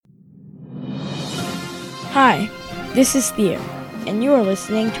Hi, this is Theo, and you are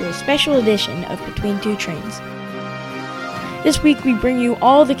listening to a special edition of Between Two Trains. This week we bring you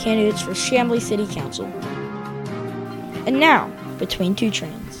all the candidates for Chamblee City Council. And now, Between Two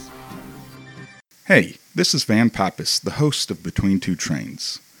Trains. Hey, this is Van Pappas, the host of Between Two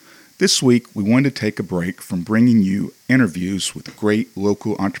Trains. This week we wanted to take a break from bringing you interviews with great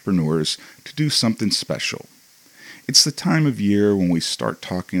local entrepreneurs to do something special. It's the time of year when we start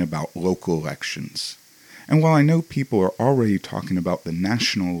talking about local elections. And while I know people are already talking about the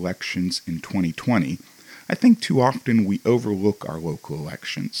national elections in 2020, I think too often we overlook our local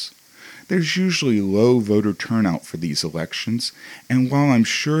elections. There's usually low voter turnout for these elections, and while I'm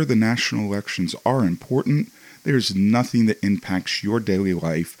sure the national elections are important, there's nothing that impacts your daily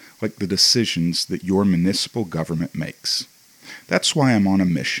life like the decisions that your municipal government makes. That's why I'm on a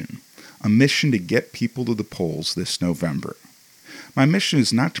mission to get people to the polls this November. My mission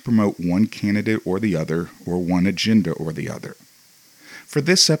is not to promote one candidate or the other, or one agenda or the other. For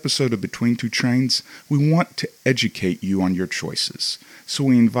this episode of Between Two Trains, we want to educate you on your choices. So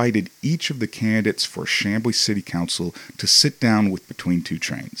we invited each of the candidates for Chamblee City Council to sit down with Between Two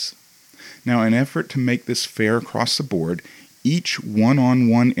Trains. Now, in an effort to make this fair across the board, each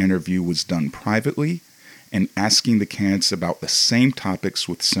one-on-one interview was done privately and asking the candidates about the same topics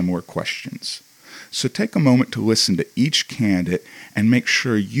with similar questions. So take a moment to listen to each candidate and make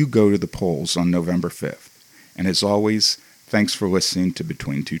sure you go to the polls on November 5th. And as always, thanks for listening to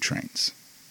Between Two Trains.